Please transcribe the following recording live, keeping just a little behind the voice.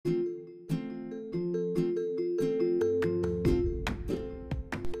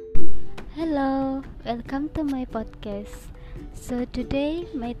welcome to my podcast. So, today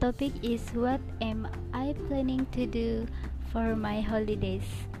my topic is what am I planning to do for my holidays.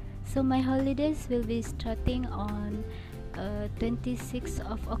 So, my holidays will be starting on 26th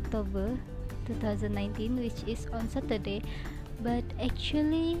of October 2019, which is on Saturday, but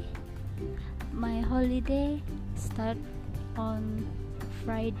actually, my holiday start on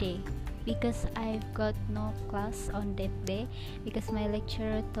Friday because I've got no class on that day because my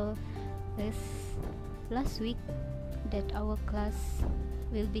lecturer told us last week that our class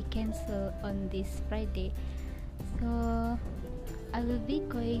will be cancelled on this Friday. So I will be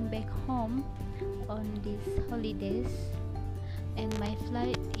going back home on these holidays, and my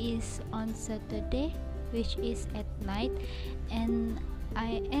flight is on Saturday, which is at night, and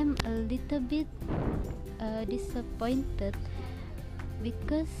I am a little bit disappointed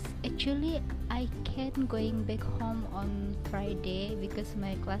because actually I can't going back home on Friday because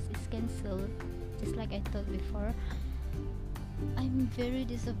my class is cancelled, just like I told before. I'm very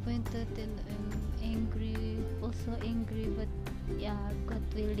disappointed and angry, also angry, but yeah, God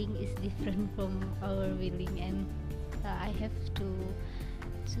willing is different from our willing, and I have to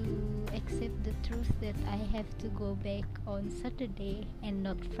accept the truth that I have to go back on Saturday and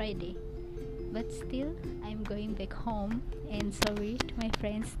not Friday. But still, I'm going back home, and sorry to my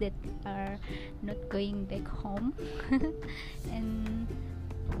friends that are not going back home. And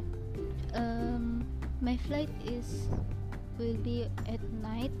my flight will be at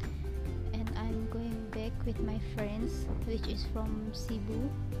night, and I'm going back with my friends, which is from Cebu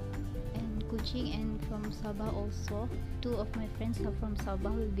and Kuching, and from Sabah also. Two of my friends are from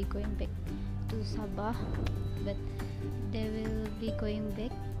Sabah, will be going back to Sabah, but they will be going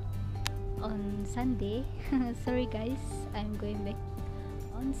back on Sunday. Sorry guys, I'm going back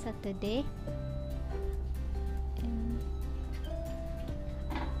on Saturday, and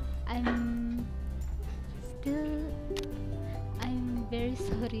I'm very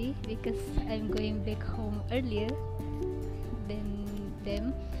sorry because I'm going back home earlier than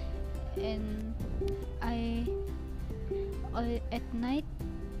them, and at night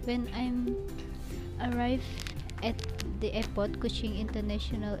when I'm arrived at the airport, Kuching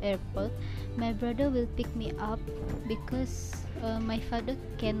International Airport, my brother will pick me up because my father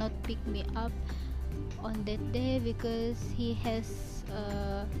cannot pick me up on that day because he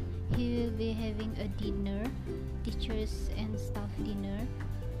will be having a dinner, teachers and staff dinner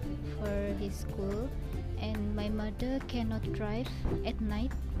for his school, and my mother cannot drive at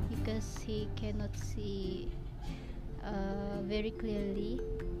night because he cannot see very clearly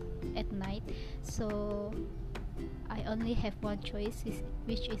at night. So I only have one choice,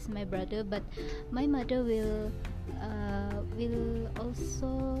 which is my brother. But my mother will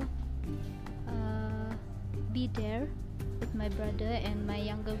also be there with my brother, and my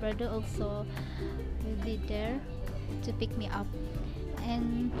younger brother also will be there to pick me up.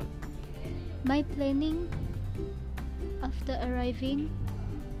 And my planning after arriving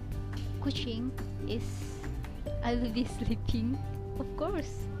Kuching is I will be sleeping, of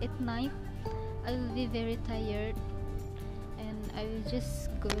course, at night. I will be very tired, and I will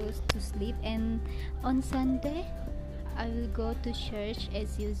just go to sleep. And on Sunday I will go to church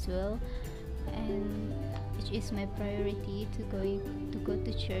as usual, and which is my priority to go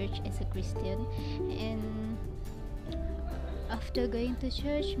to church as a Christian. And after going to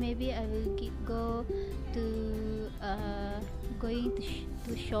church, maybe I will go to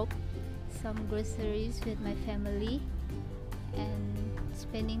to shop some groceries with my family, and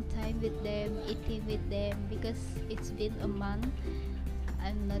spending time with them, eating with them, because it's been a month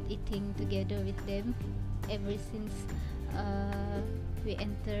I'm not eating together with them ever since we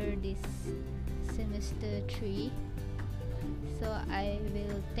enter this semester 3. So I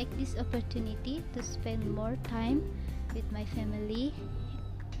will take this opportunity to spend more time with my family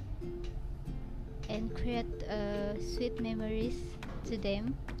and create sweet memories to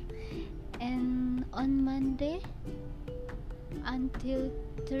them. And on Monday until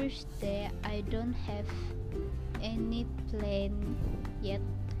Thursday I don't have any plan yet,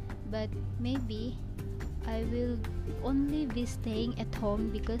 but maybe I will only be staying at home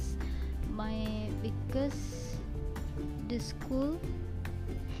because the school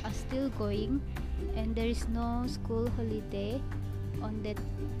are still going, and there is no school holiday on that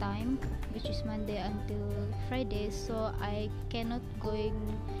time, which is Monday until Friday. So I cannot going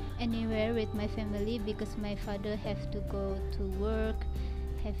anywhere with my family because my father have to go to work,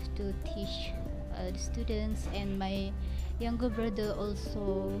 have to teach the students, and my younger brother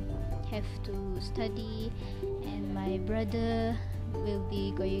also have to study, and my brother will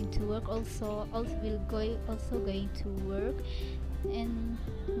be going to work also going to work. and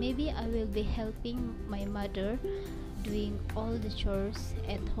maybe I will be helping my mother doing all the chores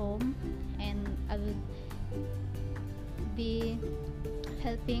at home, and I will be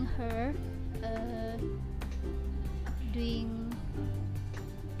helping her doing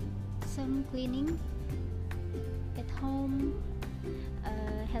some cleaning at home,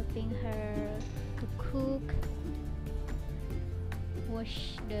 helping her to cook,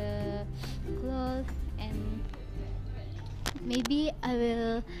 wash the clothes, and maybe I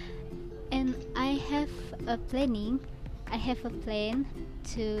will. And I have a plan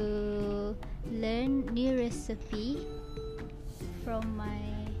to learn new recipe from my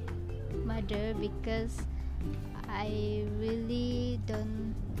mother, because I really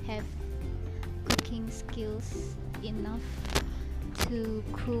don't have cooking skills enough to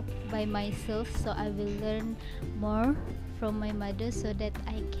cook by myself, so I will learn more from my mother so that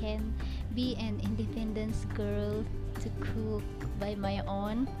I can be an independent girl to cook by my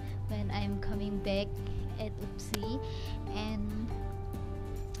own when I'm coming back at UPSI. And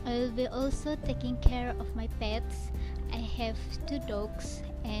I will be also taking care of my pets. I have 2 dogs,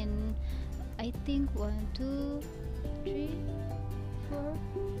 and I think 1, 2, 3, 4,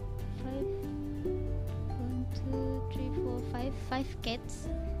 5, 1, 2, 3, 4, 5, 5 cats,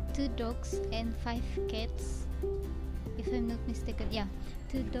 2 dogs and 5 cats. If I'm not mistaken, yeah,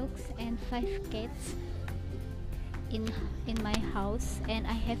 2 dogs and 5 cats in my house, and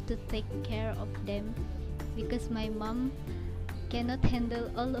I have to take care of them because my mom cannot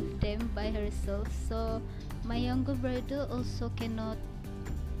handle all of them by herself. So my younger brother also cannot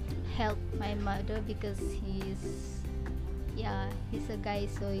help my mother because he's a guy,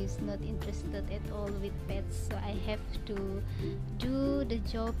 so he's not interested at all with pets. So I have to do the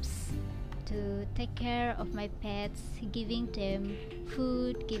jobs to take care of my pets, giving them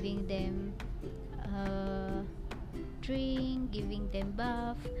food, giving them drink, giving them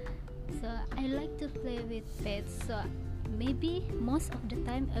bath. So I like to play with pets, so maybe most of the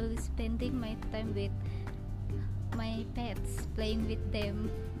time I will spending my time with my pets, playing with them,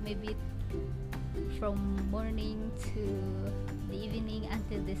 maybe from morning to the evening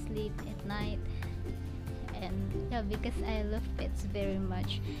until they sleep at night. And yeah, because I love pets very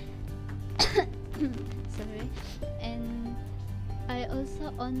much. Sorry. And I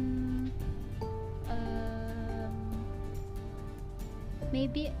also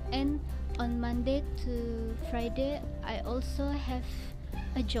maybe and on Monday to Friday I also have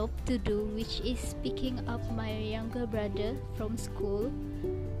a job to do, which is picking up my younger brother from school,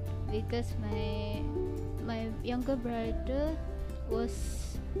 because my younger brother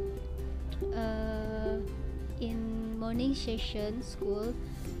was in morning session school,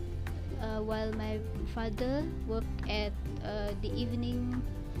 while my father worked at the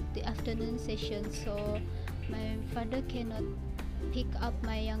afternoon session. So my father cannot pick up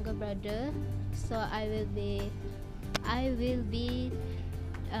my younger brother, so I will be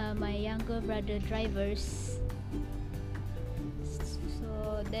my younger brother drivers,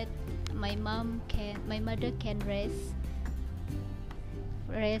 so that my mother can rest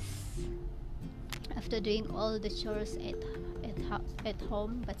after doing all the chores at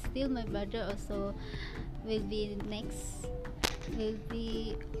home. But still my brother also will be next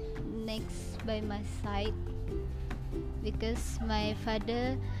by my side, because my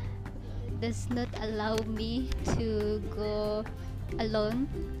father does not allow me to go alone,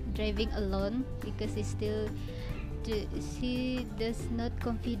 driving alone, because he does not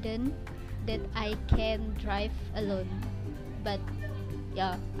confident that I can drive alone. But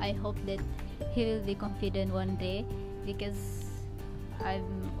yeah, I hope that he will be confident one day, because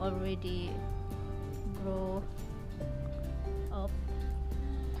I'm already grow up.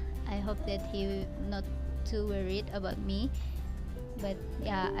 I hope that he will not too worried about me. But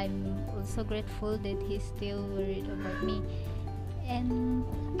yeah, I'm also grateful that he's still worried about me. And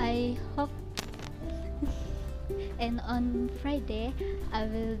I hope and on Friday I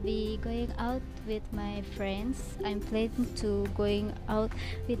will be going out with my friends. I'm planning to going out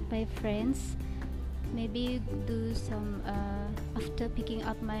with my friends, maybe do some after picking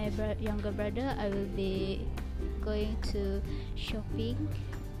up my younger brother, I will be going to shopping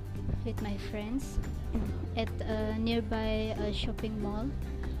with my friends at a nearby shopping mall,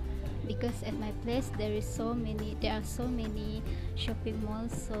 because at my place there are so many shopping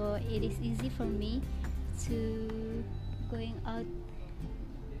malls, so it is easy for me to going out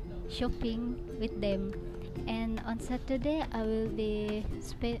shopping with them. And on Saturday I will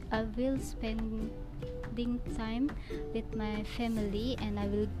spending time with my family, and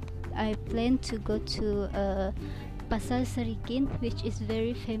I plan to go to Pasar Serikin, which is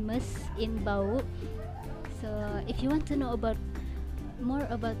very famous in Bau. So if you want to know about more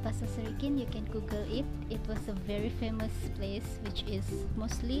about Pasar Serikin, you can Google it. It was a very famous place, which is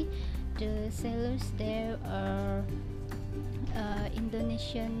mostly the sellers there are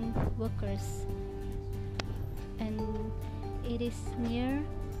Indonesian workers, and it is near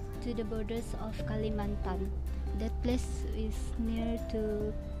to the borders of Kalimantan. That place is near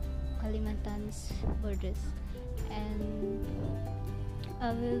to Kalimantan's borders, and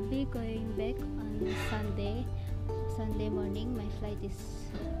I will be going back on Sunday morning. My flight is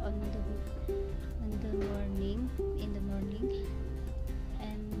on the morning, in the morning,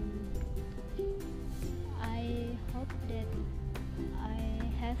 and I hope that I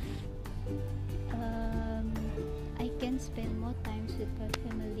have I can spend more times with my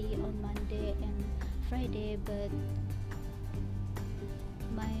family on Monday and Friday, but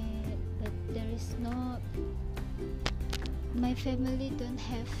there is no, my family don't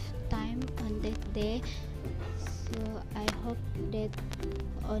have time on that day, so I hope that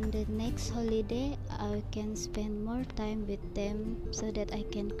on the next holiday I can spend more time with them so that I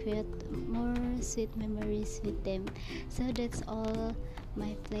can create more sweet memories with them. So that's all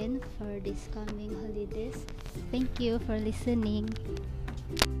my plan for this coming holidays. Thank you for listening.